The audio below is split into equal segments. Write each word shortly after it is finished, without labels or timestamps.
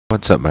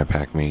What's up, my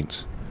pack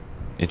mates?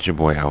 It's your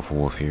boy Alpha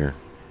Wolf here,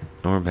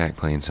 and we're back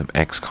playing some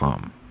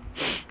XCOM.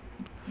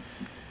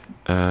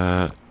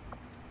 I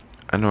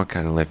know I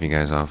kind of left you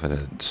guys off at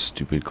a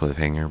stupid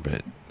cliffhanger,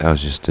 but that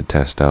was just to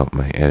test out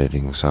my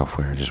editing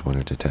software. I just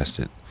wanted to test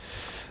it.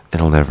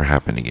 It'll never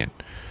happen again.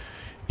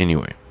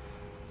 Anyway,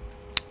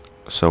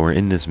 so we're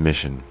in this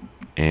mission,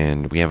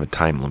 and we have a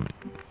time limit.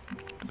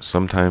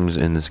 Sometimes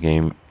in this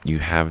game, you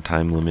have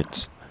time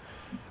limits.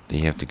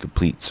 You have to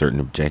complete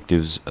certain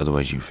objectives,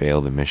 otherwise you fail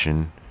the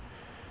mission.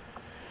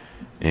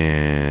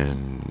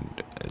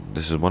 And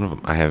this is one of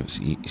them. I have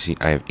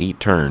 8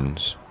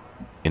 turns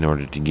in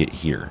order to get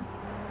here.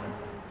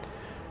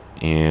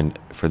 And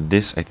for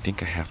this, I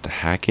think I have to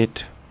hack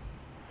it.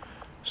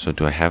 So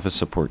do I have a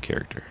support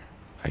character?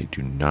 I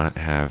do not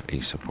have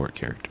a support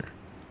character.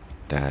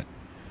 That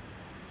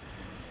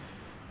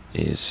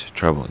is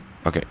troubling.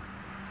 Okay.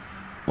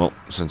 Well,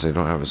 since I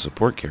don't have a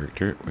support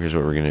character, here's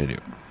what we're gonna do.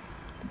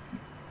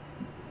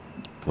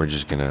 We're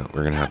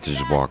gonna have to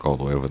just walk all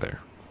the way over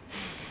there.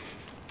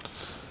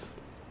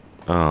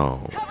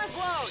 Oh.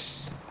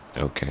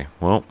 Okay.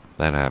 Well,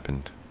 that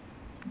happened.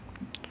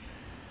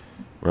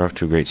 We're off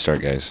to a great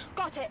start, guys.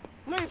 Got it.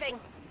 Moving.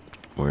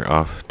 We're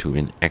off to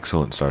an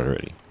excellent start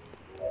already.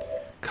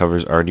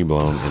 Cover's already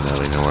blown, and now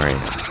they know where I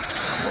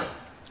am.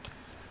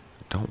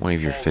 Don't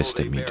wave your fist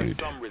at me, dude.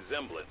 Some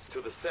resemblance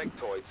to the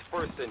sectoids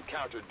first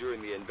encountered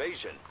during the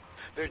invasion.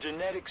 Their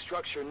genetic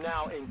structure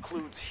now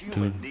includes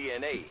human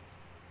DNA.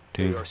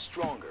 Dude. They are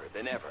stronger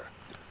than ever.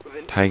 With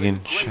an Tigan,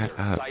 even shut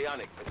greater up.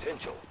 psionic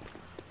potential.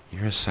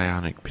 You're a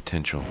psionic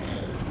potential.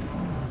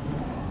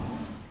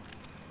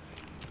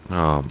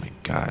 Oh my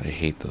god, I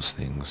hate those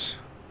things.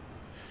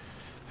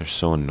 They're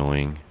so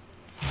annoying.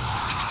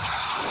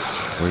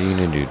 What are you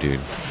gonna do, dude?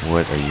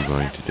 What are you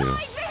going to do?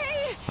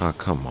 Oh,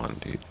 come on,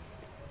 dude.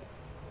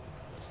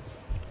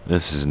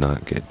 This is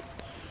not good.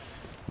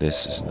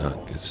 This is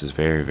not good. This is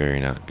very, very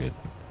not good.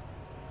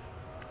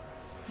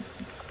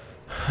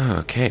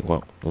 Okay,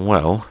 well,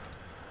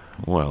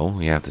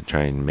 we have to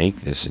try and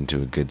make this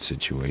into a good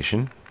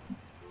situation.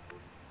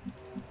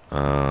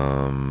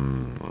 I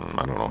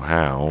don't know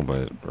how,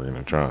 but we're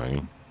gonna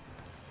try.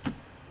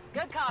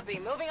 Good copy.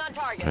 Moving on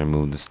target. I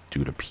move this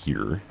dude up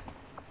here,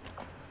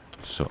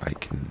 so I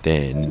can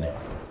then...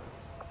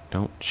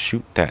 Don't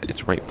shoot that.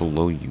 It's right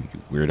below you,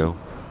 you weirdo.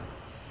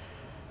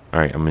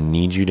 Alright, I'm gonna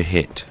need you to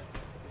hit.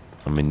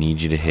 I'm gonna need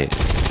you to hit.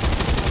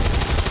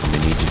 I'm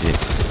gonna need you to hit.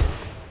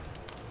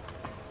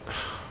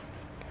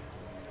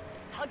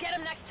 I'll get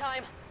him next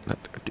time.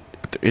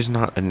 There is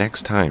not a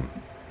next time.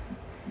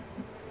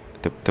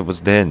 That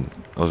was then.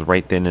 I was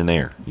right then and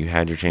there. You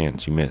had your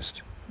chance. You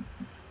missed.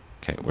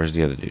 Okay, where's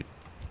the other dude?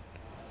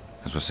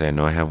 I was going to say, I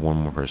know I have one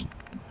more person.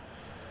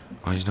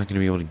 Oh, he's not going to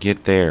be able to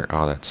get there.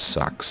 Oh, that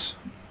sucks.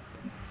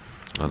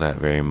 Oh, that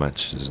very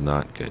much is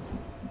not good.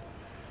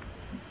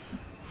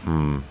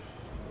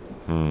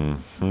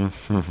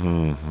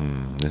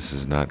 This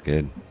is not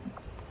good.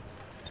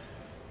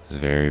 This is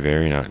very,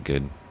 very not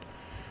good.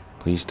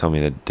 Please tell me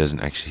that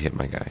doesn't actually hit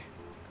my guy.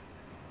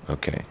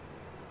 Okay.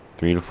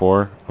 3 to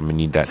 4. I'm gonna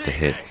need that to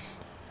hit.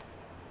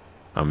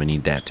 I'm gonna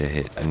need that to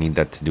hit. I need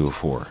that to do a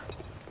 4.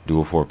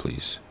 Do a 4,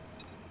 please.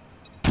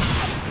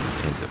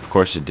 And of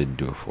course it didn't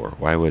do a 4.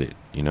 Why would it?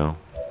 You know?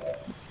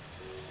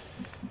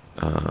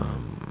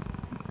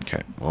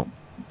 Okay. Well.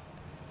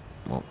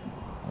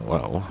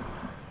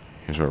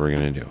 Here's what we're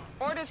gonna do.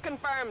 Orders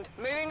confirmed.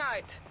 Moving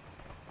out.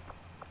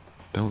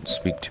 Don't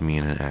speak to me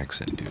in an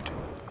accent, dude.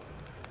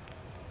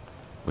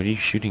 What are you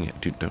shooting at?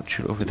 Dude, don't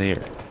shoot over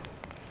there.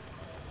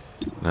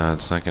 No,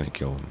 it's not gonna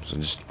kill him. So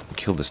just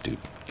kill this dude.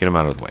 Get him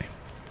out of the way.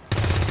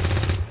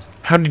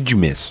 How did you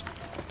miss?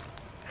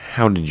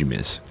 How did you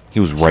miss? He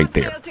was right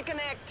there. Failed to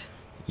connect.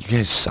 You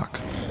guys suck.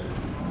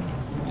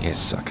 You guys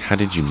suck. How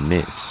did you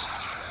miss?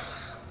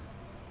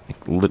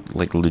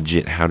 Like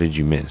legit, how did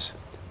you miss?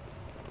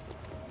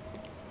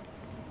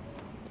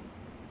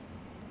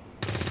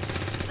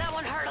 That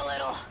one hurt a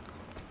little.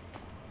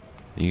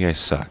 You guys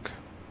suck.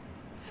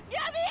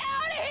 Get me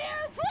out of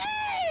here,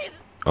 please!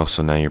 Oh,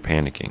 so now you're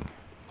panicking.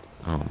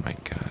 Oh my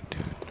god,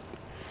 dude.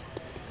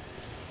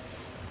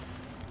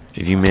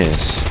 If you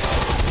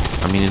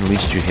miss, I mean, at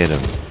least you hit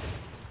him.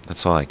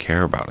 That's all I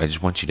care about. I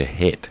just want you to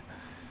hit.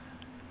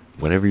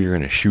 Whatever you're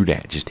gonna shoot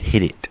at, just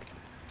hit it.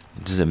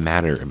 It doesn't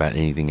matter about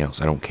anything else.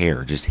 I don't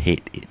care. Just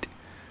hit it.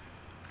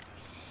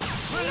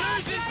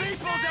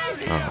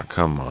 Oh,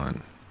 come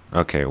on.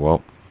 Okay,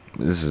 well,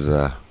 this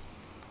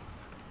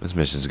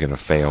mission's gonna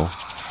fail.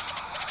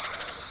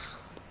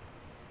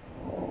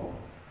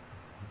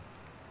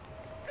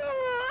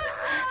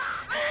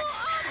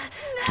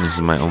 This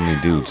is my only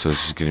dude, so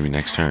it's just gonna be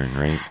next turn,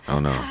 right? Oh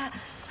no.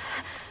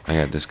 I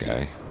got this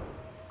guy.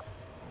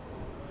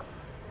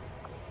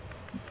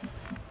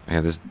 I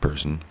got this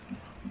person.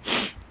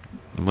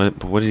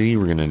 What is he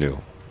gonna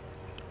do?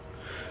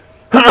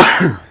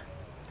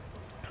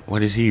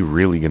 What is he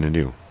really gonna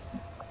do?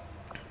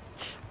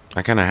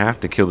 I kinda have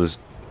to kill this.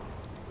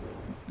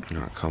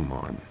 Oh, come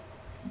on.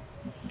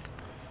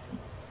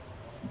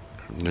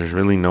 There's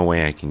really no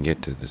way I can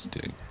get to this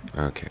dude.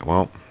 Okay,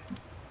 well,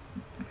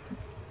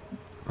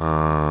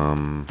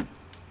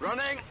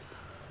 Running.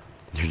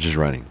 You're just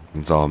running.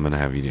 That's all I'm gonna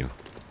have you do.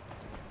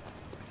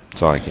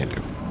 That's all I can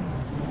do.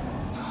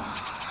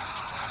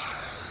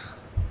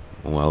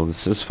 Well,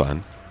 this is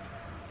fun.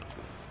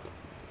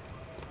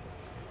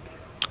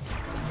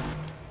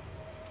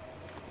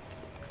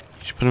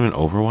 You should put him in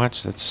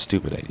Overwatch? That's a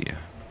stupid idea.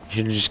 You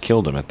should have just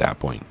killed him at that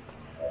point.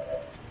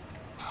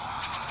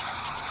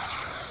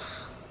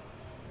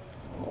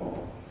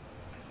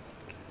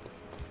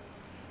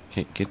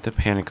 Okay, get the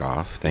panic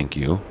off. Thank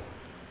you.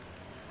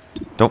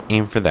 Don't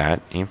aim for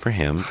that. Aim for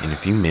him. And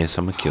if you miss,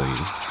 I'm gonna kill you.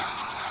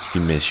 If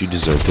you miss, you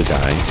deserve to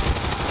die.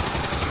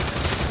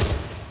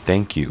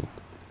 Thank you.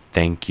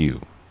 Thank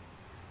you.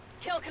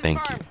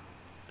 Thank you.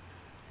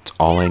 That's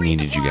all I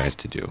needed you guys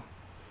to do.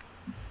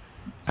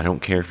 I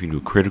don't care if you do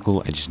a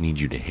critical. I just need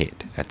you to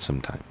hit at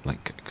some time.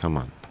 Like, come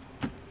on.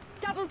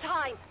 Double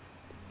time.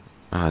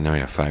 Ah, now we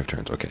have 5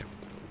 turns. Okay.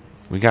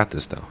 We got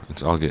this, though.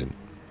 It's all good.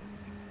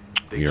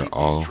 We are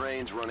all... These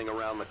trains running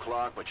around the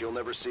clock, but you'll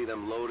never see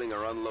them loading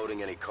or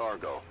unloading any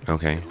cargo.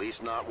 Okay. At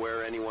least not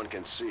where anyone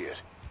can see it.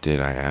 Did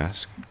I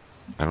ask?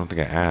 I don't think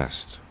I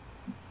asked.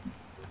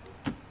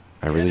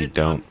 I really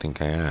don't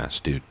think I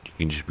asked, dude. You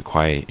can just be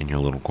quiet in your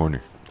little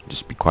corner.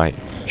 Just be quiet.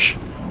 Shh.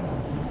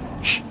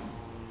 Shh.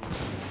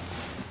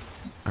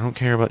 I don't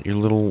care about your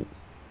little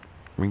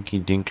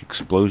rinky-dink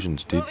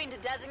explosions, dude. Moving to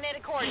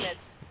designated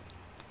coordinates.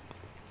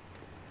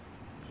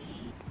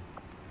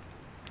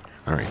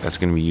 Alright, that's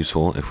going to be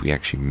useful if we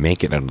actually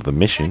make it out of the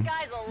mission.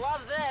 Guys will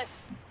love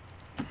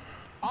this.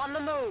 On the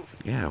move.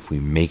 Yeah, if we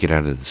make it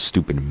out of the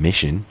stupid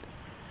mission.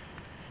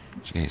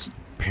 You guys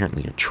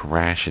apparently are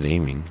trash at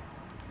aiming.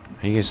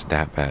 How are you guys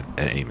that bad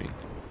at aiming?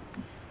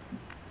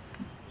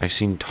 I've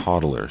seen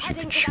toddlers who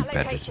can shoot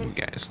better than you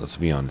guys. Let's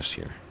be honest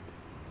here.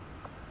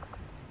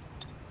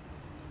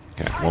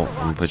 Okay, well, I'm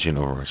gonna put you in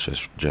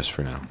Overwatch just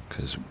for now,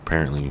 because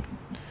apparently,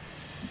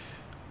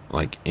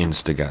 like,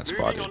 Insta got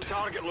spotted.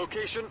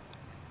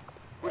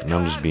 And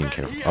I'm just being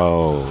careful.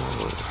 Oh,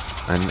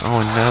 and oh,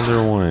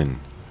 another one.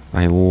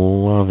 I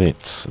love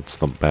it. It's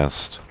the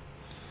best.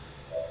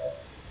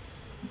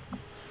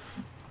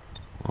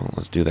 Well,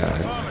 let's do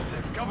that.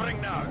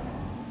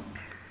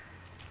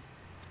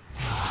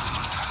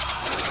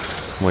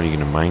 What, are you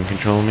gonna mind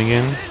control him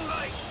again?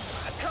 I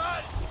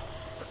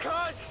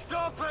can't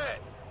stop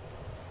it.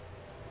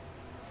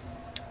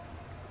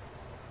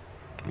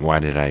 Why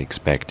did I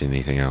expect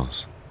anything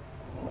else?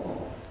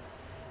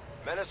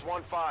 Menace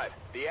 1-5.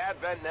 The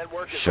Advent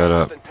network is Shut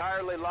up.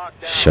 entirely locked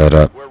down. Shut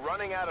up. We're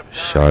running out of time.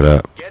 Shut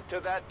up. Get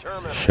to that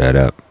terminal. Shut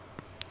up.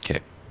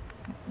 Okay.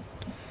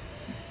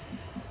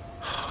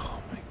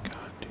 Oh my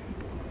god, dude.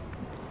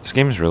 This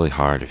game is really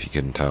hard if you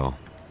couldn't tell.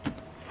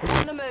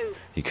 On the move.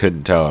 You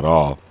couldn't tell at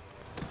all.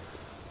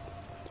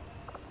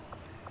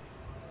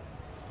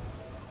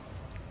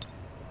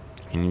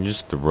 Can you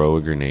just throw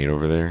a grenade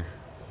over there?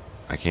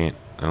 I can't.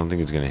 I don't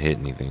think it's gonna hit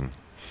anything.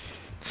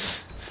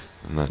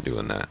 I'm not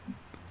doing that.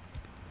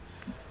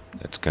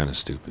 That's kind of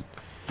stupid.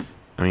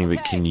 I mean,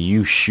 but can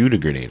you shoot a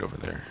grenade over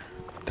there?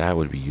 That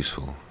would be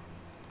useful.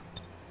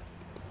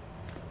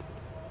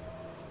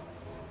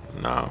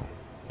 No.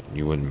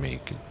 You wouldn't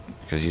make it.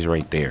 Because he's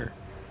right there.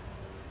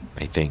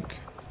 I think.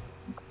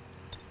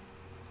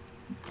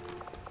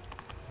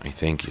 I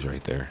think he's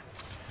right there.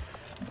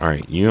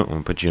 Alright, I'm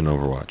gonna put you in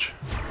Overwatch.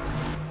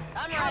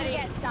 I'm ready to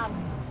get some.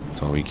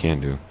 That's all we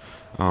can do.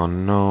 Oh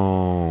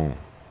no.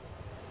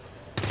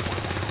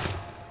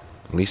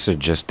 At least they're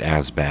just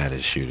as bad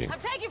as shooting. I'm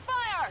taking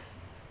fire.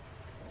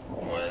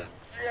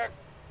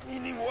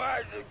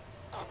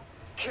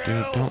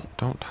 Dude,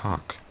 don't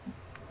talk.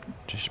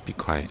 Just be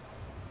quiet.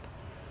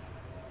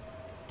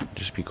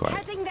 Just be quiet.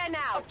 Heading there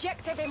now.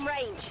 Objective in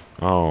range.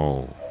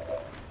 Oh.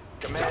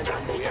 Commander,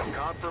 we have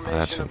confirmation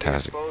That's of the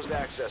fantastic. exposed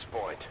access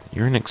point.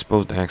 You're an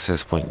exposed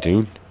access point,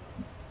 dude.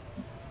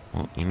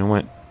 Well, you know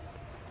what?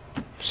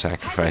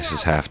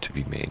 Sacrifices have to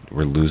be made.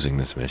 We're losing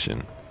this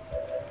mission.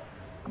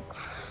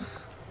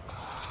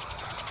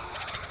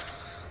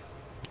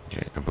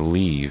 Okay, I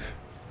believe...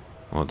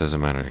 Well, it doesn't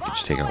matter. I can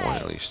just take out one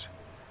at least.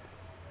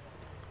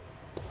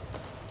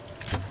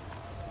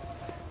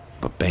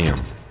 But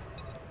bam.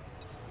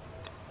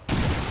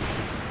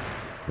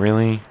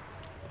 Really?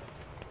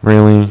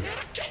 Really?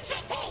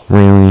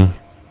 Really?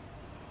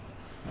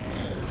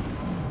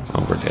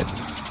 Oh, we're dead.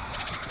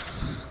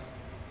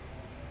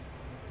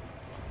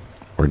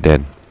 We're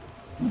dead.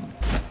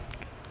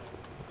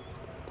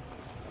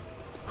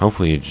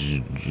 Hopefully it's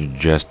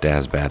just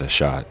as bad a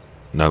shot.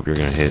 Nope, you're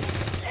gonna hit.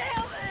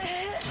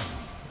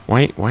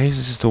 Why is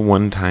this the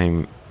one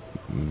time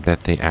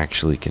that they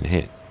actually can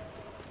hit?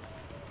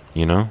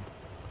 You know?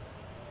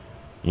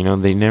 You know,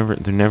 they're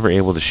never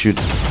able to shoot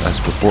us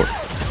before.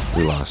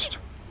 We lost.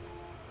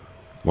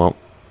 Well,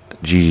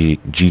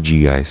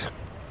 GG guys.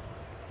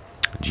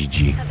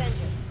 GG.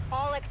 Avenger.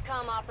 All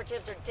Xcom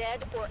operatives are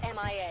dead or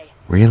MIA.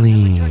 Really?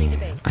 Returning to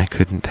base. I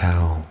couldn't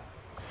tell.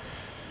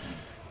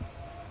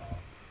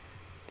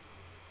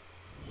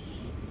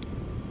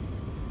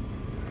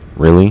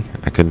 Really?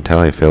 I couldn't tell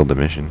I failed the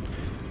mission.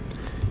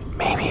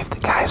 Maybe if the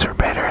guys are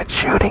better at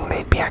shooting,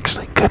 they'd be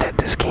actually good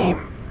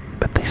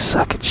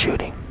suck at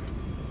shooting.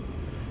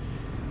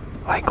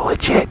 Like,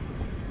 legit.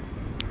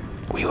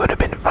 We would have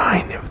been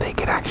fine if they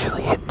could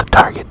actually hit the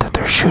target that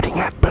they're shooting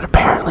at, but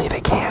apparently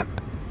they can't.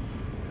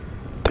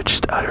 They're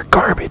just utter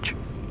garbage.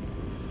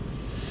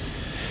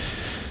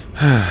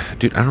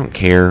 Dude, I don't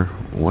care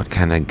what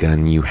kind of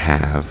gun you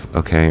have,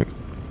 okay?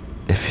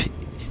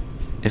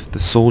 If the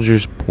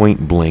soldiers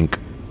point blank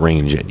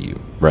range at you,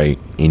 right,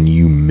 and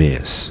you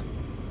miss,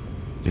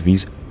 if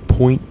he's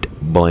point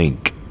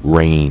blank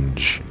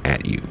range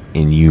at you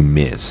and you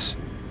miss,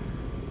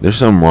 there's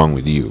something wrong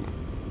with you.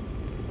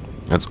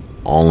 That's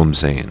all I'm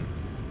saying.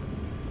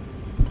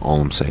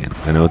 All I'm saying.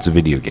 I know it's a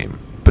video game,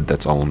 but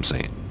that's all I'm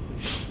saying.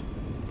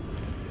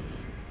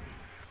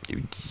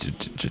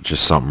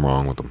 Just something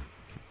wrong with them.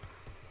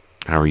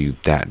 How are you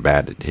that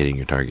bad at hitting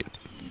your target?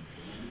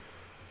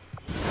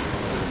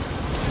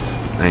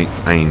 I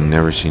ain't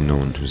never seen no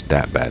one who's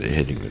that bad at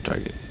hitting their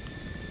target.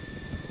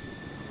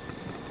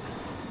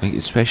 Like,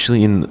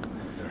 especially in...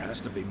 There has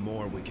to be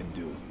more we can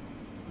do.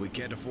 We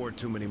can't afford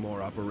too many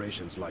more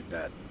operations like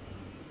that.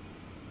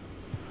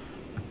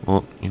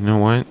 Well, you know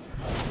what?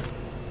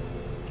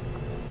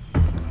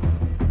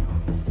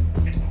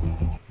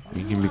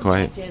 You can be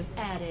quiet.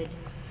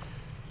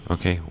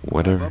 Okay,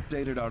 whatever. I've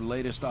updated our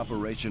latest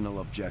operational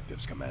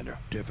objectives, Commander.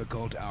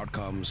 Difficult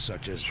outcomes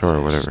such as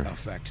Sure, whatever.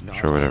 affect not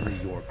Sure, whatever.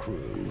 only your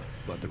crew,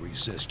 but the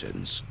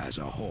Resistance as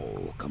a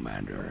whole,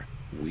 Commander.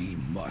 We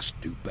must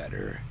do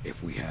better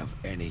if we have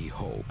any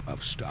hope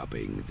of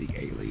stopping the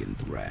alien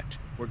threat.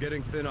 We're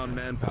getting thin on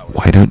manpower.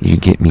 Why don't you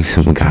get me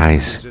some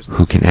guys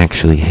who can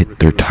actually hit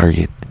their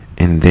target,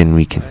 and then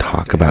we can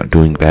talk about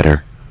doing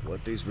better.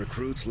 What these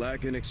recruits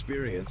lack in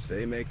experience,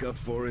 they make up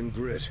for in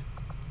grit.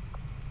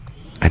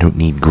 I don't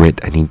need grit,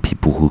 I need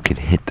people who can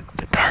hit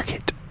the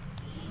target.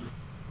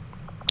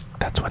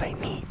 That's what I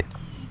need.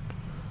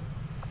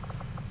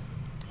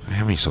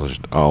 How many soldiers?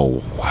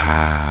 Oh,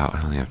 wow.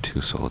 I only have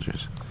 2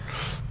 soldiers.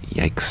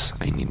 Yikes,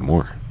 I need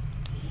more.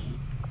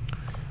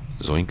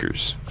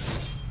 Zoinkers.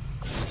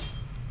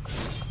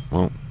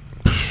 Well,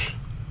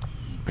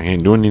 I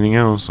can't do anything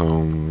else, so...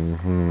 Oh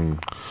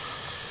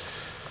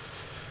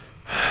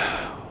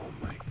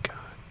my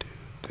god, dude.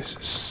 This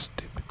is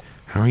stupid.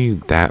 How are you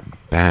that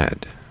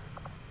bad?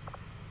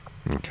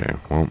 Okay,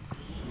 well...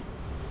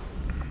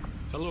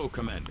 Hello,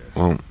 Commander.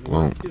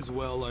 Well, Is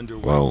well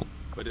underway, well,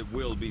 but it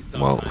will be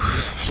some well. time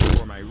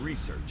before my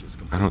research is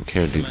complete. I don't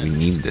care, dude. We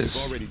need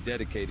this. We've already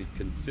dedicated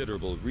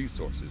considerable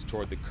resources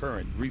toward the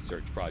current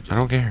research project. I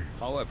don't care.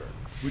 However,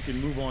 we can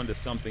move on to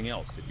something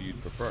else if you'd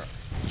prefer.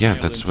 Yeah,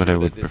 I'll that's what I ensure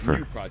would that this prefer.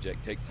 new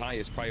project takes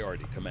highest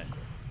priority, Commander.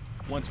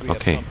 Once we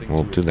Okay, have something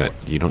we'll to do that.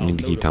 report, You don't need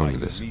to I'll keep telling me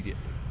notify this. you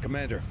immediately.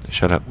 Commander,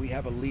 Shut up. we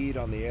have a lead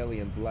on the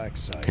alien black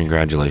site.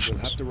 Congratulations.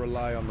 We'll have to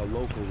rely on the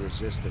local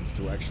resistance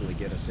to actually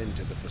get us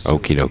into the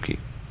facility. Okie dokie.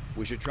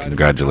 We should try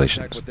Congratulations.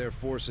 to make contact with their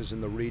forces in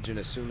the region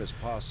as soon as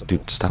possible.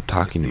 Dude, stop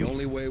talking It's to the me.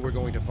 only way we're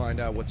going to find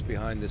out what's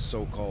behind this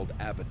so-called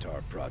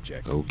Avatar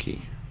project. Okay.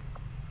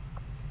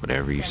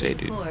 Whatever you say,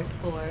 dude. Course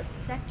for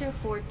Sector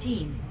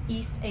 14,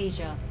 East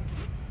Asia.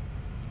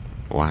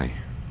 Why?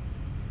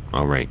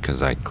 Alright,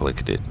 because I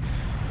clicked it.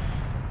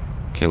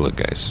 Okay, look,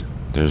 guys.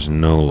 There's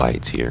no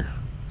lights here.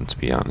 Let's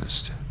be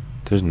honest.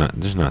 There's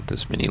not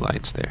this many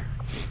lights there.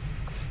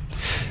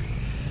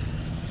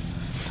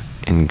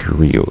 In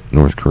Korea,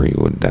 North Korea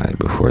would die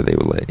before they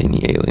would let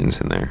any aliens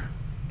in there.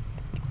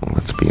 Well,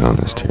 let's be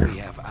honest here. We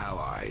have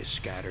allies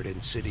scattered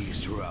in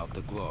cities throughout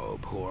the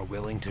globe who are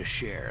willing to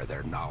share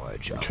their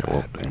knowledge of Okay, well,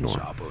 Advent's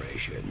ignore.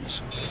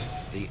 operations.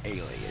 The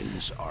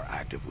aliens are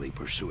actively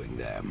pursuing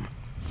them.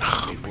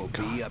 Oh It will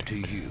be up to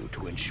you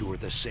to ensure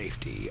the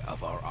safety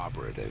of our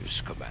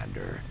operatives,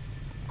 Commander.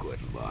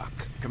 Good luck.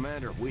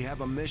 Commander, we have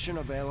a mission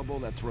available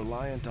that's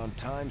reliant on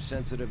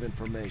time-sensitive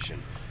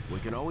information. We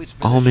can always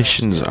All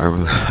finish missions up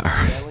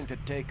are failing to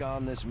take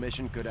on this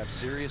mission could have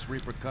serious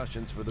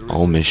repercussions for the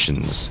all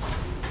resistance. missions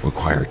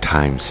require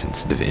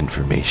time-sensitive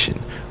information.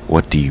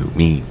 What do you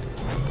mean?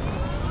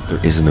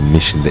 There isn't a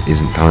mission that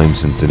isn't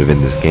time-sensitive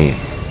in this game.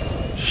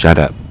 Shut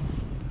up.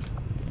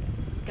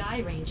 Sky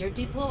Ranger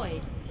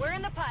deployed. We're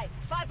in the pipe.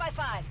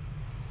 5x5.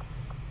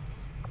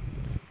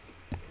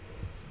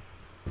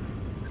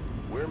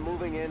 We're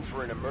moving in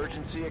for an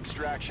emergency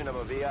extraction of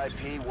a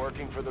VIP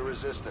working for the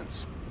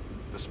Resistance.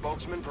 The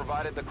spokesman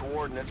provided the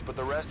coordinates, but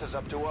the rest is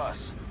up to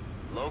us.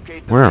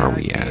 Locate the Where are VIP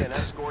we at? and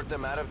escort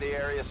them out of the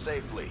area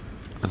safely.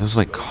 Are those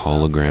like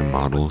hologram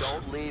models?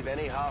 Don't leave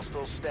any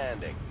hostiles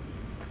standing.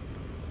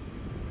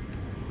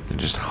 They're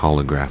just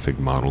holographic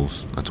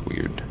models. That's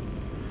weird.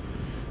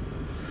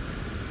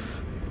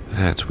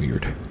 That's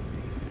weird.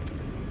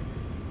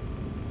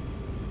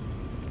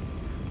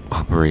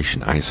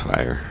 Operation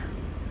Icefire.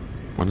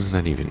 What does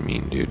that even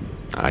mean, dude?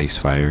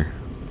 Icefire?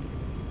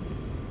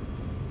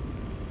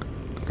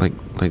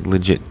 Like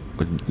legit,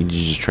 would you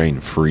just try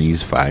and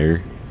freeze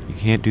fire? You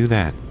can't do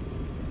that.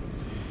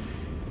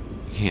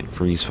 You can't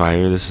freeze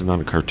fire. This is not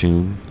a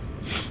cartoon.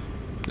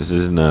 This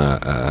isn't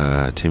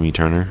a Timmy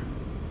Turner.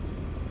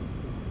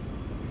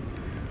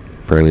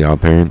 Fairly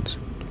Odd Parents.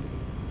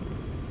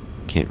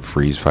 Can't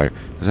freeze fire.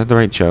 Is that the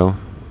right show?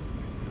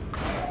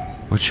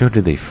 What show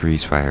did they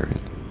freeze fire in?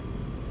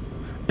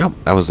 Nope,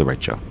 that was the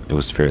right show. It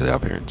was Fairly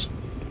Odd Parents.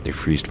 They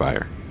freezed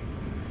fire.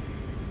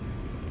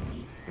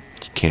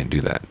 You can't do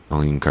that.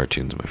 Only in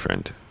cartoons, my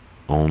friend.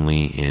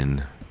 Only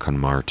in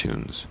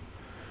cartoons.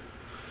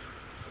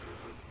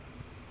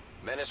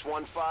 Menace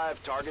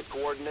 1-5, target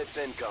coordinates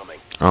incoming.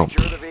 Oh,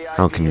 Secure the VIP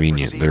how and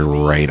convenient. proceed They're to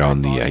the right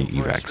on the volume for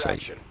evac site.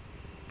 extraction.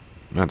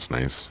 That's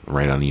nice.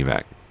 Right on the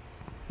evac.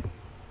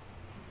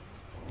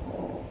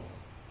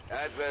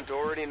 Advent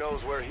already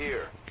knows we're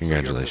here.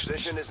 Congratulations. So your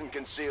position isn't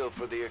concealed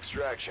for the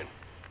extraction.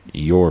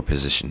 Your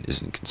position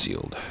isn't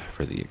concealed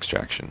for the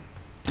extraction.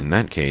 In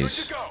that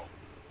case, Good to go.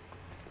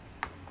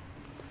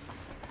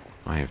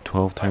 I have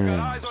 12 I've got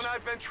turns. eyes on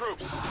Advent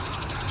troops.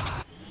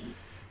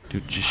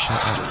 Dude, just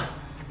shut up.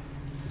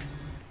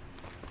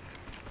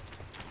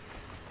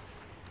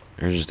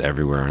 They're just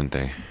everywhere, aren't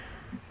they?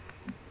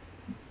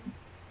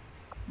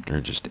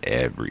 They're just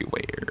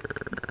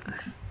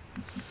everywhere.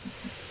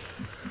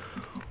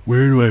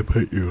 Where do I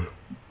put you?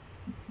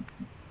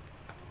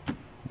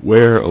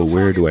 Where, oh,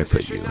 where do I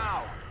put you?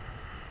 Now.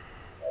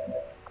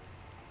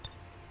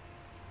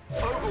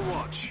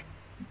 Overwatch.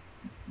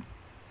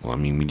 Well, I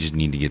mean, we just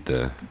need to get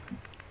the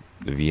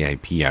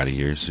VIP out of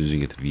here. As soon as we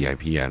get the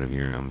VIP out of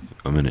here,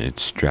 I'm gonna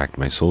extract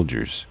my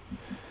soldiers.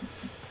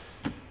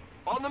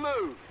 On the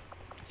move.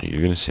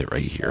 You're gonna sit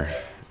right here,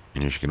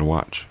 and you're just gonna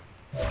watch.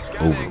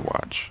 Scanning.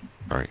 Overwatch.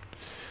 All right.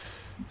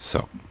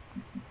 So,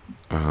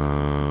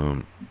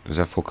 is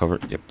that full cover?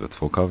 Yep, that's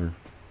full cover.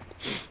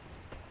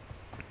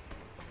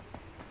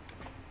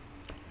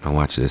 Now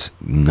watch this.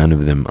 None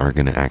of them are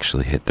gonna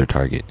actually hit their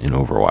target in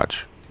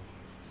Overwatch.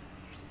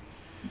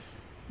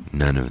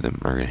 None of them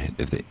are gonna hit.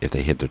 If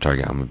they hit their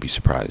target, I'm gonna be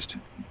surprised.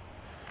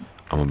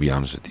 I'm gonna be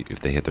honest with you. If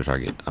they hit their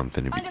target, I'm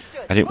gonna be.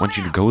 Understood. I didn't want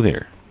you to go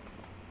there.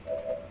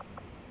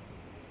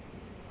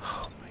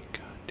 Oh my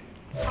god,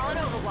 dude. On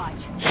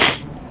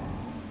Overwatch.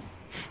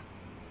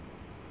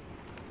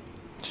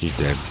 She's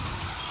dead.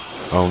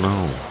 Oh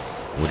no.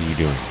 What are you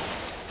doing?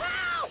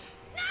 No!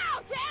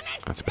 No! Damn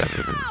it! That's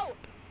better than. No!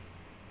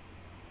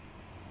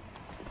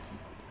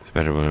 It's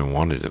better than I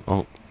wanted it.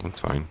 Oh, that's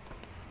fine.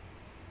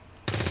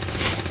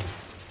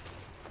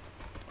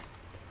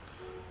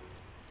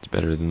 It's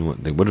better than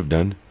what they would have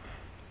done.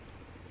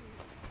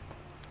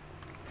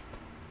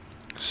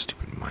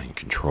 Stupid mind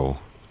control.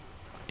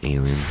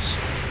 Aliens.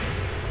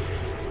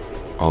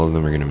 All of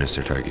them are gonna miss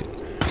their target.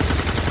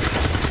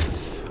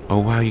 Oh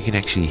wow, you can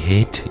actually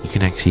hit? You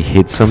can actually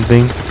hit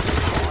something?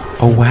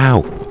 Oh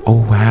wow.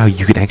 Oh wow,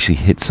 you can actually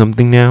hit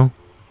something now?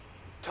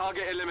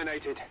 Target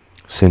eliminated.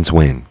 Since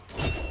when?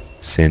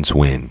 Since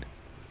when?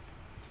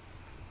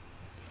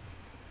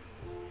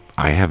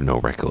 I have no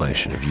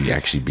recollection of you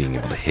actually being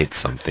able to hit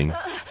something.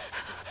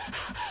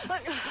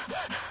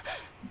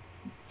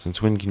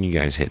 Since when can you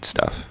guys hit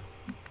stuff?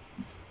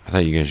 I thought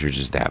you guys were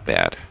just that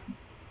bad.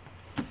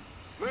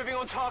 Moving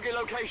on target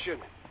location.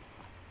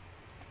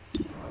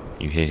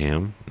 You hit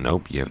him?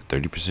 Nope, you have a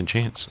 30%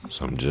 chance.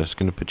 So I'm just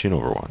gonna put you in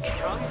Overwatch.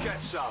 Come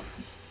get some.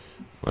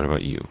 What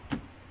about you?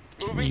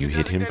 Can Moving you to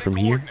hit him designated from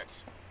here?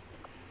 coordinates.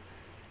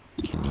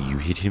 Can you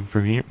hit him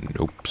from here?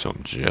 Nope, so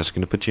I'm just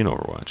gonna put you in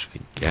Overwatch. I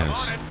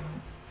guess. On it.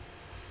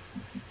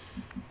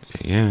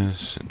 I guess,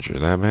 since you're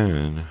that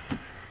bad.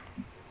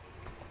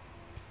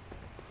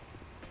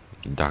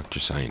 Dr.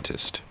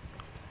 Scientist.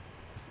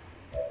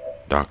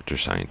 Dr.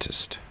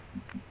 Scientist.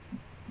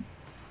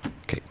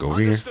 Okay, go over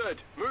here. Understood.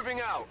 Moving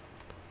out.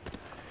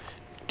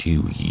 Do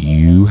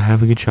you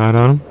have a good shot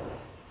on him?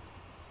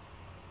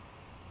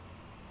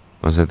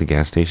 Was that the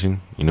gas station?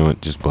 You know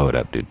what? Just blow it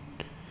up, dude.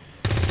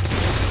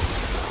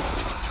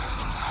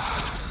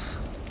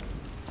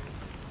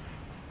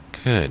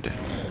 Good.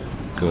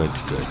 Good,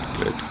 good,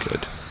 good,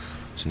 good.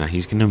 So now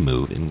he's gonna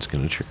move and it's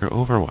gonna trigger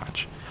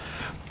Overwatch.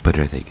 But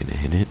are they gonna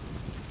hit it?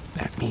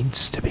 That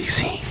means to be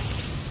seen.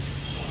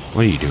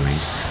 What are you doing?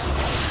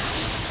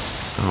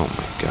 Oh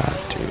my god,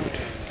 dude.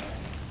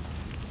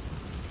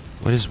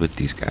 What is with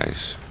these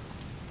guys?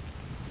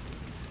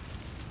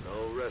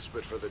 No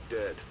respite for the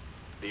dead.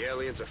 The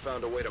aliens have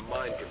found a way to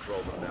mind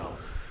control them now.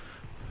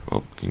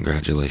 Well,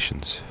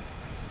 congratulations.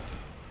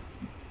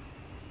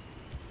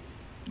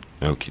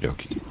 Okie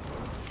dokie.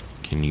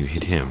 Can you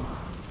hit him?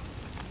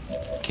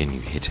 Can you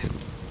hit him?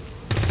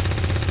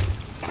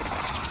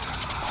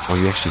 Oh,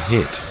 you actually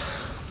hit.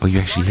 Oh, you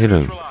actually hit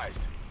him. Neutralized.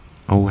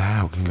 Oh,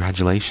 wow.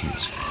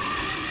 Congratulations.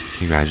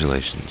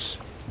 Congratulations.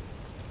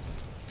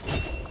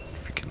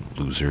 Freaking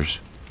losers.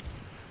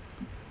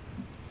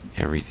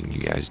 Everything you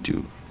guys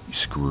do, you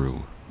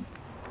screw.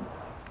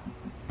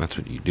 That's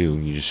what you do.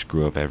 You just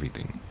screw up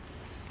everything.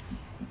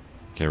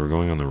 Okay, we're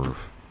going on the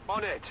roof.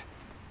 On it.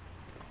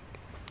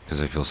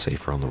 Because I feel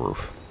safer on the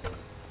roof.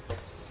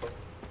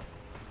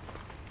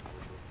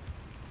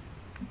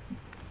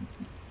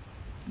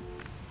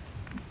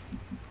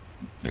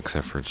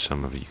 Except for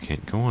some of you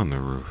can't go on the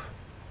roof.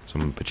 So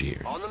I'm gonna put you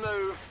here. On the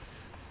move.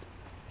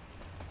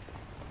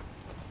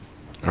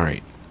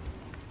 Alright.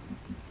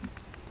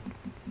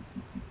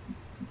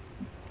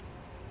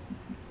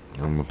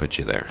 I'm gonna put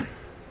you there.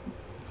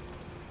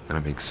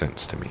 That makes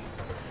sense to me.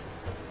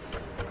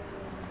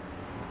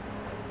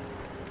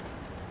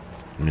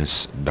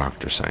 Miss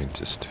Dr.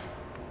 Scientist.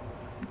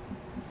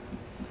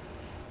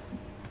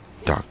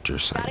 Dr.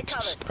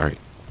 Scientist. Alright,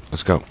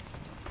 let's go.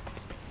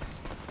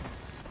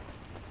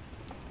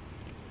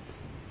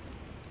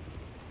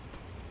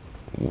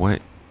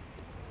 What?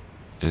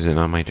 Is it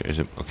on my turn? Is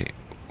it? Okay.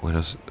 What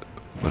else?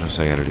 What else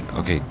I gotta do?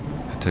 Okay,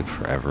 that took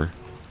forever.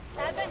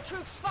 Advent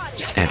troop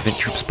spotted. Advent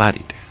troop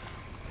spotted.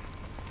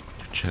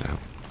 Shut up.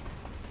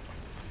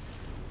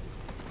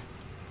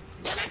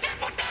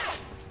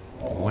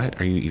 What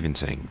are you even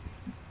saying?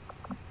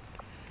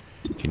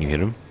 Can you hit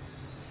him?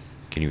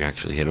 Can you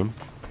actually hit him?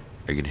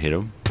 Are you gonna hit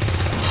him?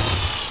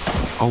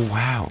 Oh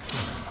wow.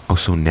 Oh,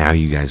 so now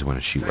you guys want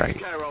to shoot,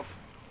 right?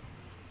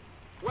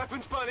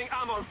 Weapons burning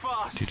ammo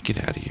fast. Dude, get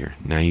out of here.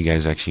 Now you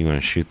guys actually want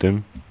to shoot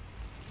them?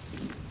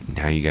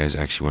 Now you guys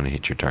actually want to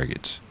hit your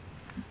targets.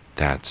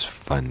 That's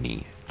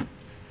funny.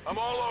 I'm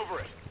all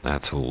over it.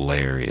 That's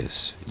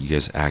hilarious. You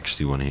guys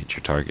actually want to hit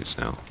your targets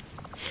now.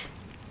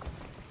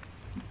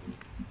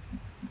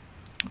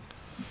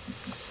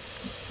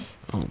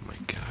 Oh my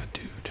god,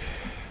 dude.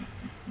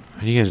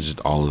 How do you guys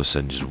just all of a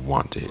sudden just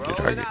want to hit your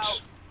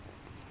targets?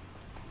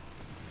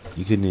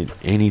 You couldn't hit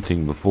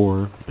anything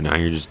before, but now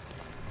you're just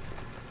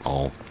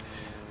all...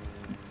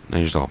 Now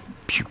you're just all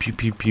pew pew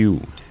pew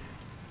pew.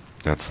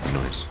 That's the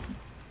noise.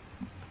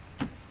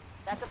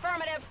 That's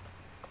affirmative.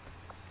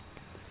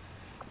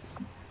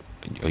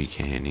 Oh, you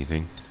can't hit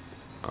anything?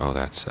 Oh,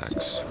 that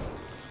sucks.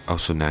 Oh,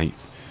 so now you...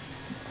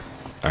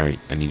 Alright,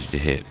 I need you to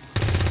hit.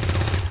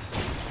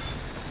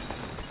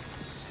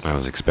 I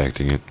was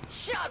expecting it.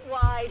 Shot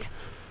wide.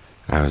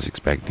 I was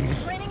expecting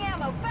it. Draining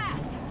ammo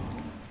fast.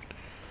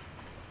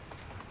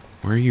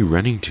 Where are you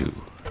running to?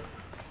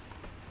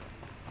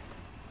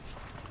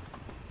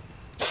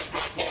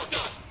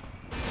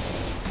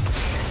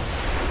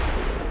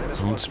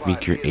 Don't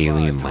speak your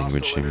alien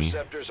language to me.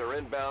 Interceptors are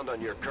inbound on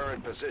your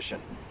current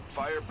position.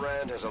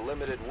 Firebrand has a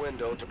limited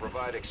window to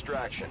provide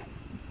extraction.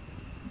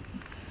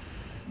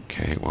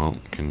 Okay, well,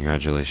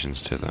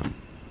 congratulations to them.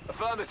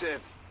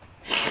 Affirmative.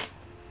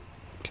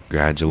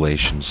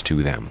 Congratulations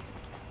to them.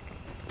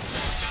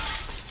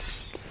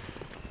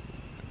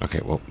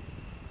 Okay, well,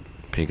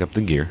 pick up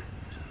the gear.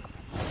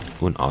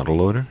 Ooh, an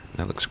autoloader?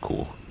 That looks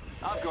cool.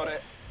 I've got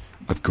it.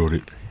 I've got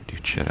it.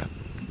 Dude, shut up.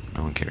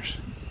 No one cares.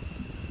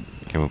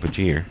 Okay, we'll put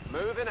you here.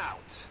 Moving out.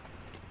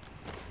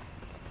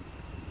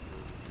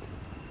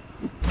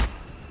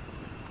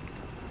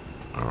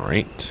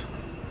 Alright.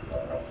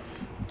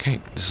 Okay,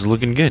 this is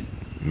looking good.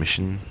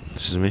 Mission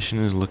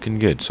is looking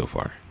good so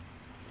far.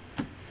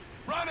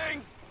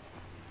 Running.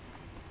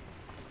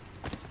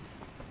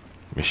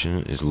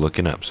 Mission is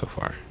looking up so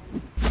far.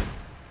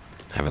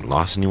 Haven't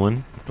lost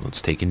anyone. No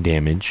one's taken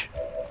damage.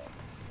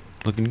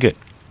 Looking good.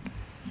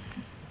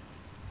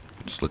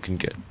 It's looking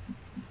good.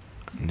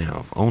 Now,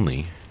 if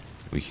only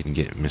we can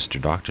get Mr.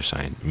 Dr.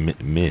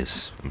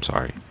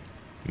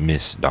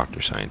 Miss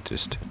Dr.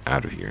 Scientist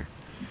out of here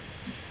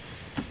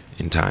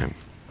in time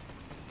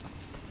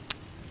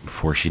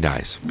before she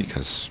dies,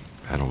 because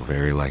that'll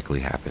very likely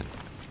happen.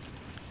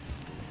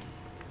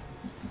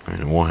 I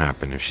mean, it won't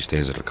happen if she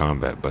stays out of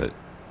combat, but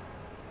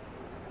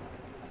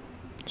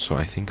so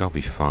I think I'll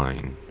be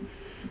fine.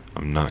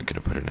 I'm not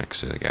gonna put her next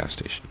to the gas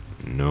station.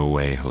 No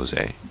way,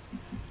 Jose.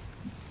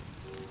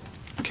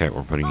 Okay,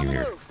 we're putting you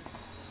here.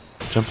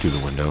 Jump through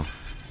the window.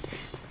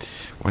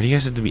 Why do you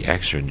guys have to be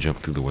extra and jump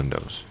through the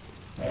windows?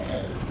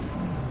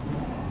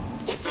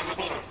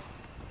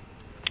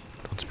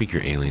 Don't speak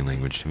your alien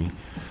language to me.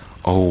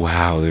 Oh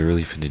wow, they're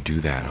really finna do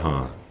that,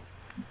 huh?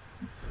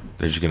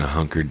 They're just gonna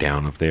hunker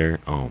down up there?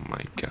 Oh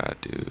my god,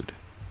 dude.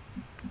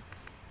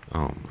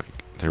 Oh my...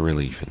 They're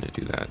really finna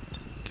do that.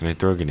 Can I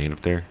throw a grenade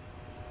up there?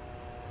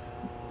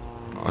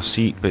 Oh,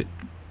 see, but...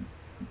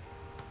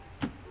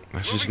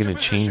 That's just gonna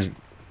change...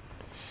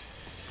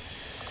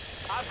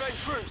 Advent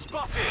troops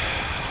spotted.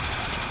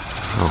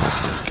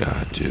 Oh my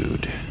god,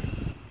 dude.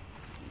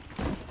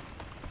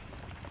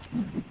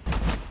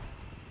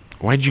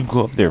 Why'd you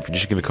go up there if you're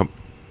just gonna come...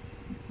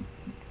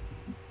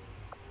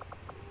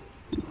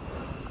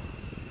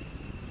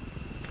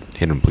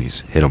 Hit him,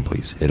 please. Hit him,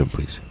 please. Hit him,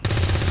 please.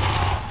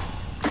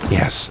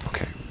 Yes,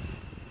 okay.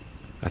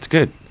 That's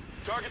good.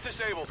 Target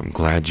disabled. I'm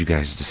glad you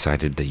guys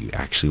decided that you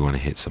actually want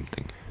to hit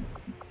something.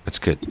 That's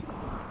good.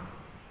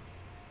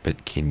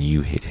 But can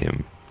you hit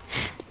him?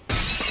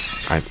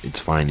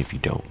 It's fine if you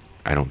don't.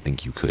 I don't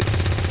think you could.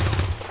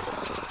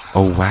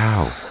 Oh,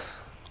 wow.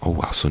 Oh,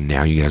 wow. So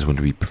now you guys want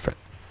to be perfect.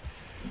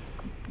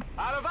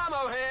 Out of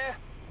ammo here.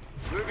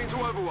 Moving to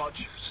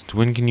Overwatch. Since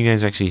when can you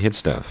guys actually hit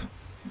stuff?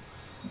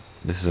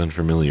 This is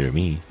unfamiliar to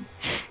me.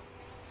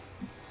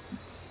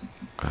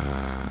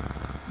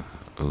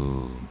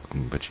 Oh, I'm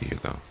gonna put you here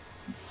though.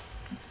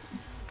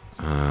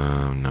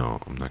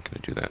 No, I'm not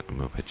gonna do that. I'm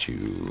going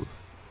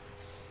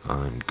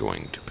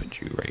to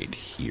put you right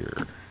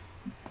here.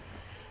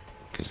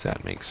 Because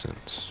that makes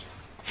sense.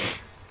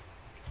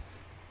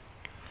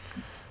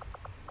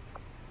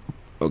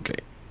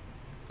 Okay.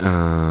 We're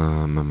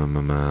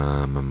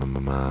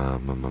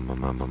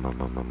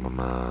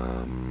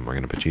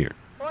gonna put you here.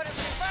 Orders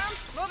confirmed.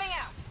 Moving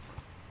out.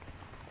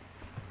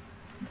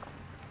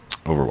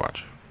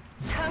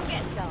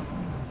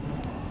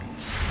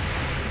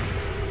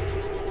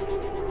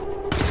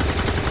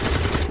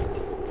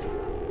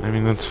 I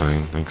mean, that's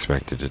fine. I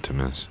expected it to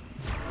miss.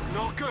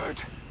 Not good.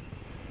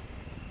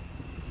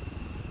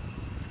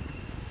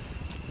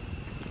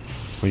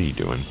 What are you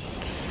doing?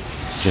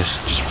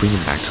 Just bring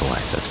him back to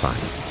life. That's fine.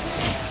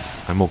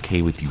 I'm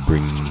okay with you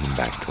bringing him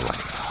back to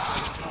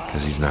life.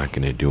 Because he's not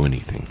going to do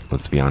anything.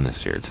 Let's be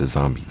honest here. It's a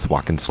zombie. It's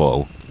walking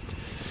slow.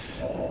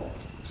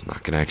 It's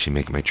not going to actually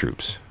make my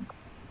troops.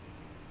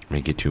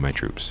 Make it to my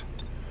troops.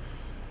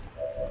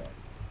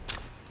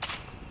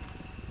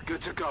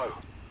 Good to go.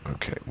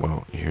 Okay,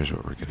 well, here's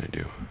what we're going to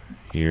do.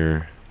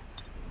 Here,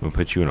 I'm going to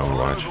put you in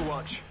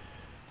Overwatch.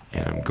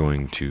 And I'm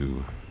going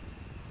to...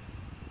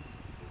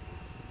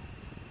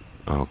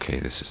 Okay,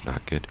 this is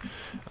not good.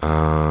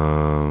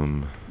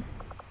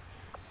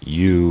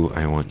 You,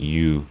 I want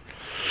you...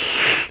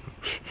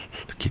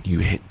 Can you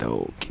hit,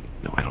 though?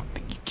 No, I don't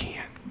think you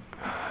can.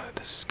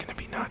 This is going to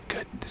be not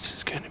good. This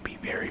is going to be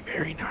very,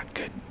 very not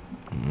good.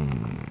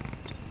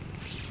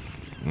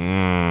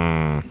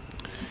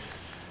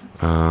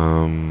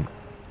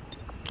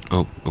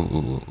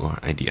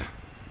 Idea.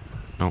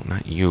 No,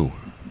 not you.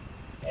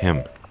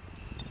 Him.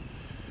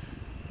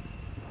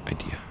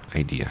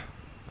 Idea.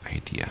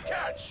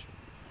 Catch.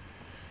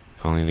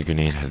 If only the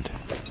grenade had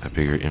a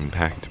bigger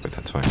impact, but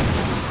that's fine.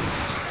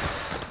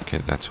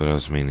 Okay, that's what I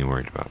was mainly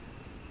worried about.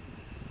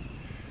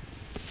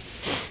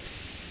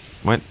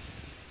 What?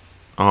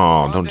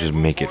 Oh, don't just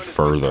make it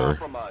further.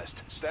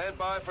 Stand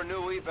by for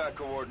new evac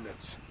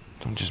coordinates.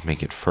 Don't just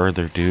make it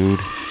further,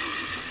 dude.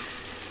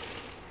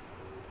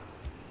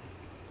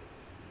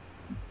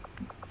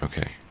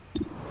 Okay.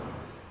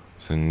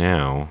 So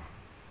now...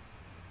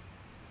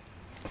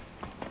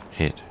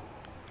 Hit.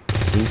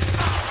 Please.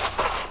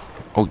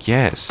 Oh,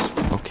 yes.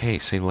 Okay,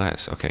 say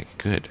less. Okay,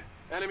 good.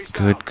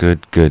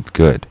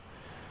 Good.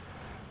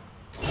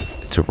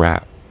 It's a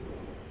wrap.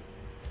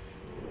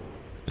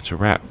 It's a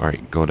wrap.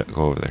 Alright, go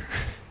over there.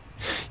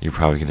 You're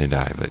probably gonna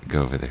die, but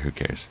go over there. Who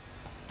cares?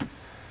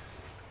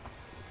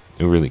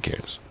 Who really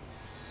cares?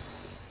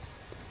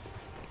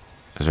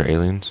 Is there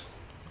aliens?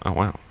 Oh,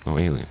 wow. No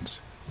aliens.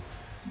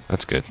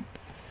 That's good.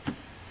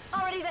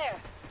 Already there.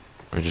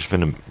 We're just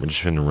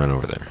finna run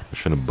over there. We're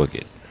just finna book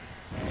it.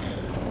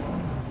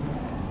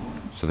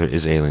 So there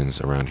is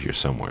aliens around here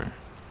somewhere.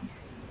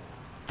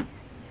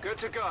 Good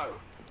to go.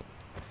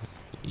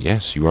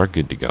 Yes, you are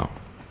good to go.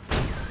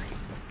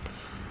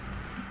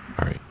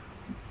 Alright.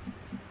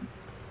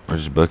 We're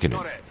just booking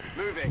Got it. it.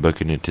 Moving.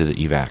 Booking it to the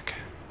evac.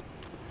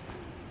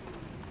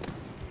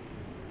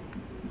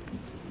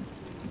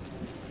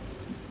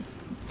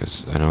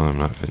 Because I know I'm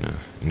not gonna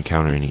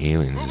encounter any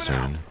aliens this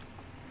turn.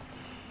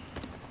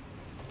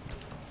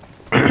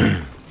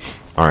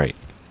 Alright.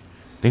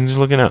 Things are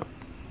looking up.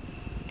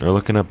 They're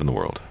looking up in the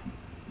world.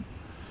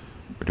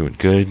 We're doing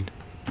good.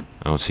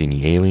 I don't see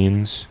any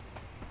aliens.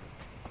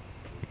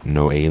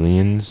 No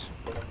aliens.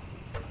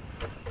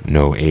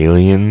 No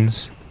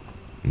aliens.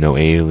 No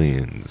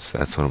aliens.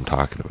 That's what I'm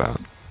talking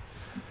about.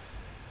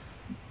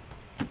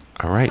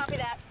 Alright. Copy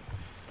that.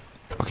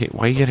 Okay,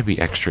 why you gotta be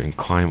extra and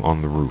climb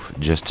on the roof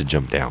just to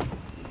jump down?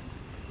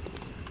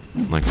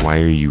 Like, why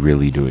are you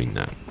really doing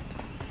that?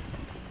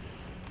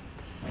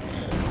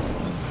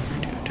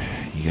 Dude,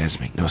 you guys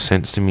make no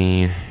sense to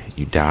me.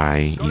 You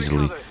die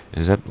easily.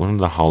 Is that one of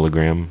the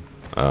hologram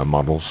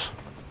models?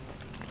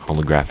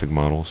 Holographic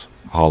models?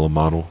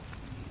 Holomodel?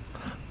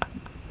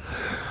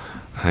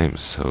 I am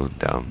so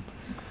dumb.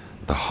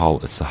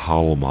 It's the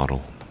holo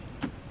model.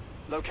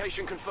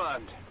 Location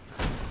confirmed.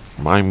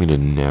 Remind me to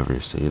never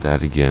say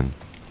that again.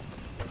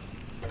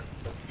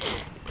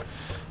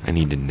 I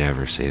need to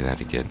never say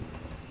that again.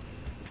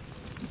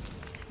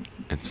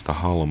 It's the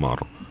holo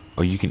model.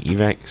 Oh, you can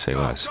evac? Say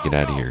less. Get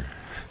out of here.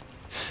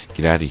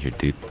 Get out of here,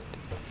 dude.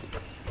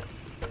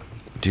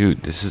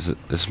 Dude,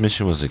 this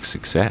mission was a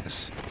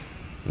success.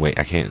 Wait,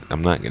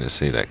 I'm not gonna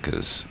say that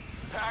because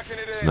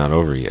it's not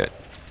over yet.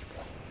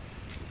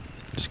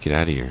 Just get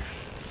out of here.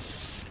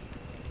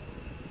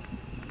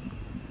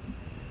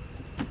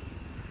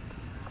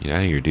 Get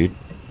out of here, dude.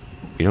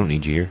 We don't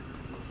need you here.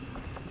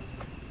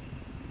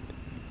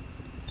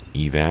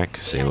 Evac,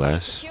 say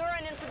less. Secure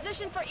and in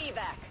position for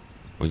evac.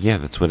 Well, yeah,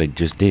 that's what I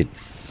just did.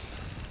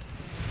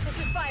 This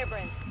is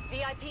Firebrand.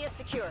 VIP is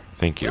secure.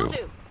 Thank you. Will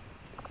do.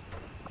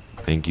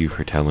 Thank you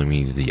for telling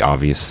me the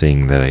obvious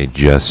thing that I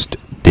just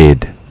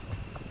did.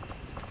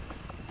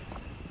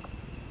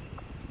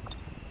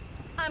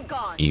 I'm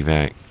gone.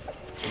 Evac.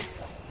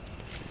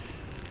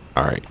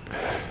 Alright.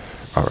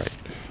 Alright.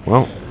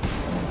 Well,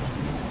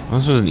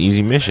 this was an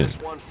easy mission.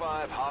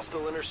 S-15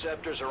 hostile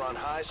interceptors are on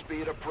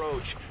high-speed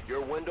approach.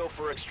 Your window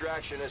for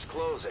extraction is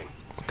closing.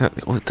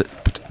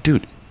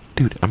 Dude,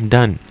 I'm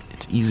done.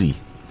 It's easy.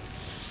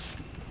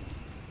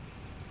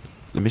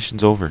 The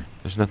mission's over.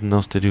 There's nothing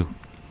else to do.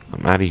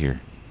 I'm out of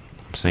here.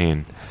 I'm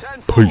saying,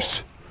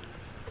 peace.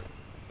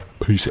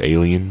 Peace,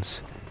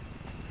 aliens.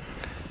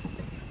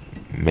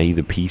 May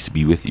the peace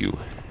be with you.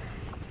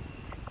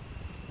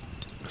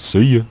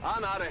 See ya.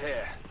 I'm out of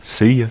here.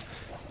 See ya.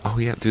 Oh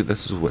yeah, dude,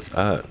 this is what's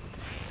up.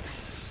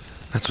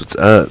 That's what's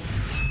up.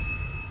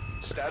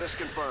 Status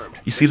confirmed.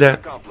 You see Mission that?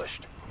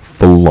 accomplished.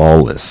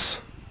 Flawless.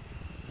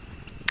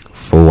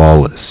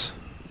 flawless.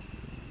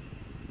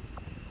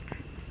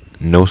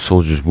 No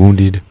soldiers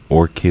wounded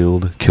or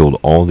killed. Killed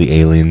all the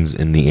aliens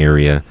in the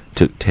area.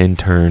 Took 10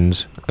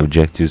 turns.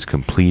 Objectives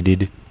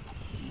completed.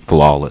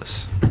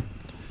 Flawless.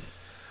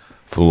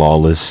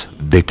 Flawless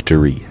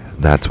victory.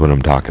 That's what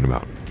I'm talking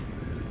about.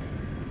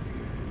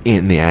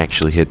 And they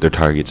actually hit their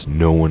targets.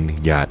 No one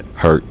got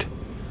hurt.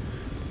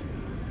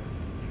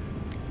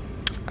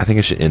 I think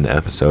I should end the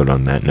episode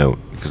on that note,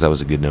 because that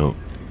was a good note.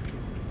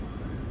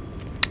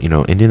 You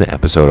know, ending the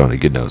episode on a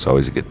good note is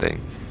always a good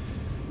thing.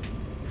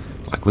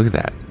 Like, look at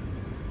that.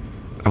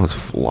 That was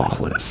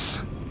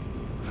flawless.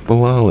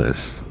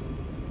 Flawless.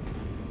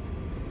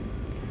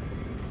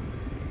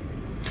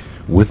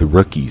 With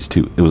rookies,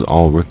 too. It was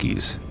all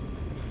rookies.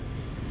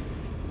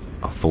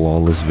 A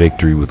flawless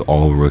victory with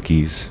all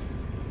rookies.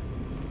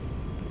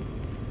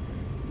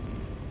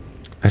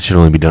 That should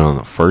only be done on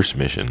the first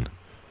mission.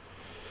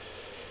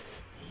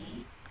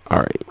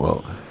 Alright,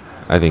 well,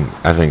 I think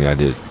I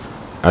did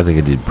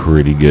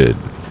pretty good.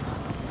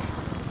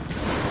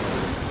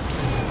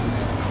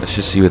 Let's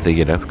just see what they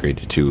get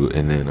upgraded to,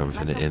 and then I'm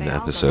gonna end the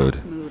episode.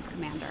 Smooth,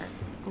 Commander.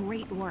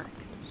 Great work.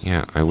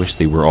 Yeah, I wish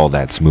they were all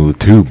that smooth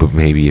too, but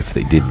maybe if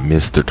they didn't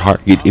miss their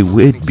target, it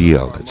would be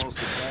all that smooth.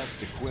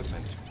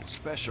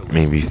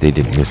 Maybe if they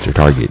didn't miss their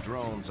target,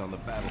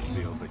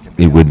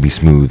 it would be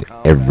smooth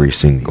every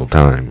single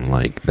time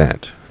like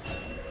that.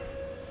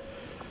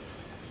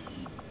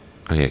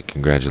 Okay,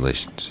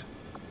 congratulations.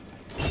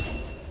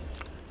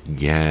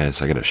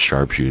 Yes, I got a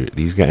sharpshooter.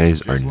 These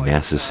guys are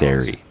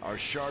necessary.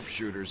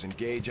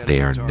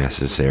 They are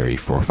necessary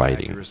for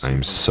fighting.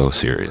 I'm so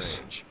serious.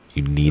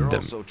 You need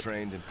them.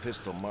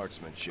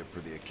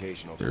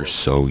 They're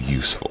so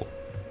useful.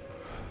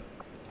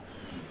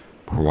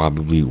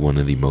 Probably one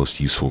of the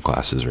most useful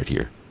classes right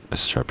here. A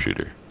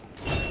sharpshooter.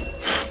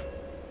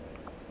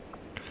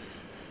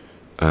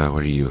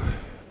 What are you?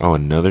 Oh,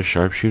 another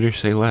sharpshooter?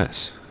 Say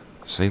less.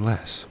 Say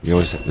less. We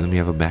always have, let me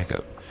have a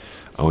backup.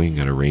 Oh, you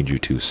got a ranger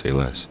too. Say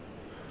less.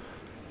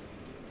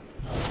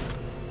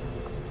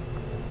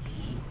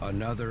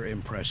 Another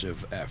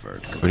impressive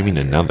effort. What do you mean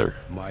another?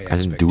 I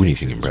didn't do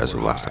anything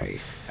impressive last time.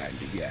 And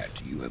yet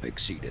you have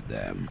exceeded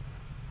them.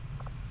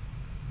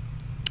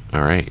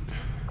 Alright.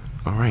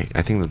 Alright.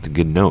 I think that's a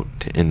good note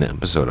to end the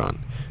episode on.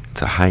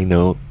 It's a high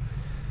note.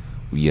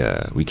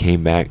 We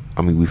came back.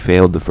 I mean, we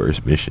failed the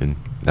first mission.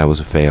 That was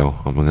a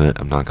fail. I'm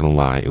not gonna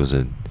lie. It was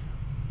an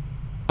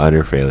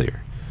utter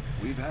failure.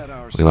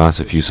 We lost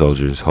a few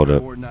soldiers. Hold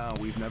up.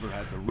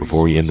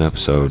 Before we end the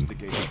episode,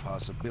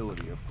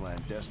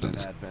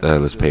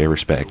 let's pay our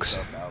respects.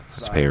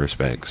 Let's pay our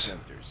respects.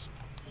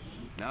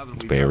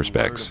 Let's pay our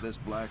respects.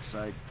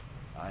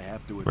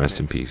 Rest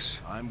in peace.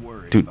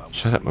 Dude,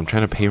 shut up. I'm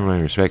trying to pay my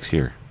respects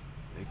here.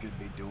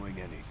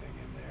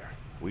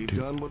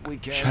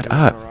 Dude, shut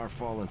up.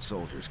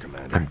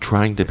 I'm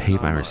trying to pay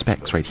my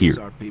respects right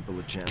here.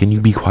 Can you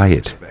be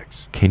quiet?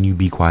 Can you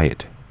be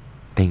quiet?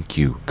 Thank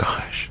you.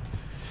 Gosh.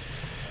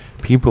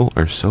 People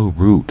are so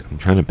rude. I'm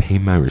trying to pay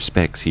my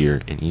respects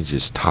here, and he's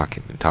just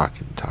talking and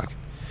talking and talking.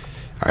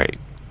 Alright.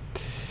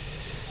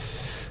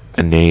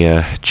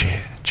 Anea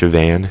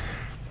Chavan.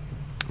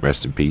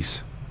 Rest in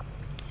peace.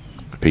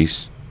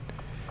 Peace.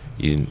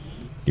 You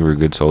were a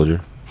good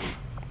soldier.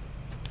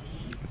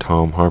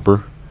 Tom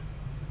Harper.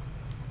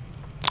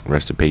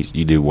 Rest in peace.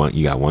 You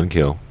got one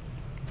kill.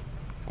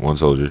 One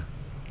soldier.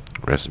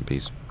 Rest in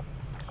peace.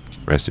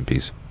 Rest in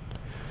peace.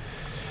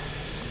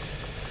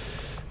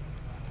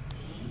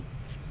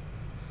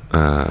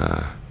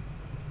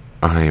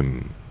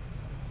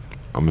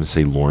 I'm gonna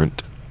say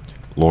Laurent.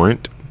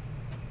 Laurent,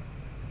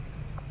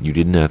 you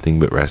did nothing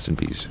but rest in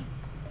peace.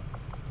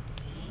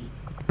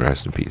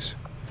 Rest in peace.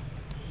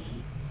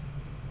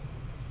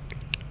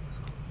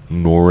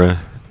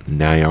 Nora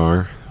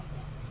Nayar.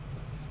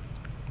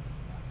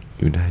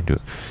 You died to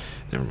it.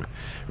 Never mind.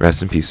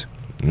 Rest in peace.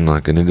 I'm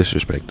not gonna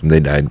disrespect them. They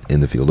died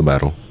in the field of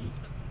battle.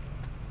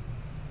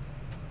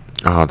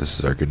 Oh, this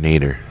is our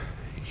Grenader.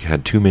 You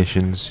had 2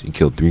 missions. You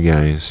killed 3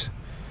 guys.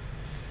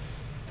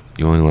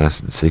 You only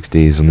lasted 6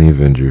 days on the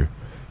Avenger,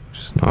 which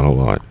is not a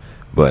lot,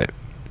 but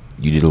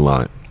you did a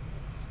lot.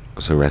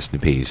 So rest in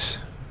peace.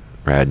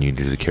 We're adding you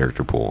to the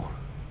character pool.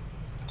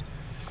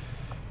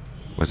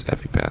 What's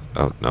Epipath?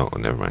 Oh, no,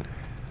 never mind.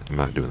 I'm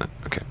not doing that.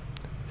 Okay.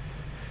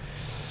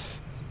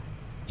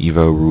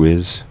 Evo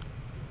Ruiz.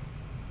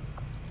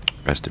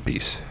 Rest in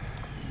peace.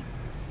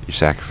 Your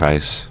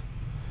sacrifice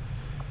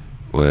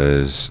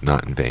was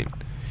not in vain.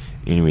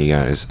 Anyway,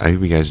 guys, I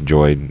hope you guys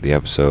enjoyed the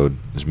episode.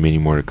 There's many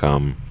more to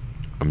come.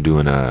 I'm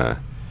gonna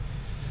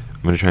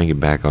try and get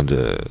back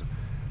onto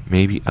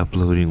maybe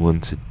uploading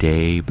once a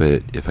day,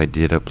 but if I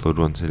did upload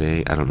once a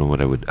day, I don't know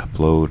what I would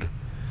upload.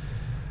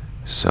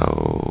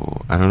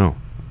 So, I don't know.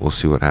 We'll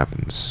see what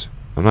happens.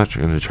 I'm not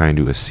going to try and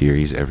do a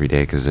series every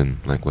day, because then,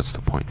 like, what's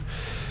the point?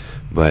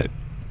 But,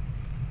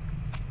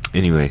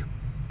 anyway,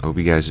 I hope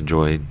you guys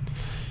enjoyed.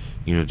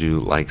 You know, do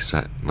like,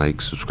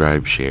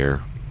 subscribe,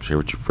 share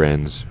with your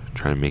friends.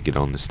 Try to make it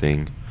on this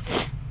thing.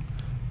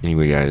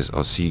 Anyway, guys,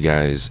 I'll see you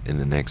guys in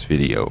the next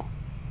video.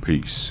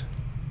 Peace.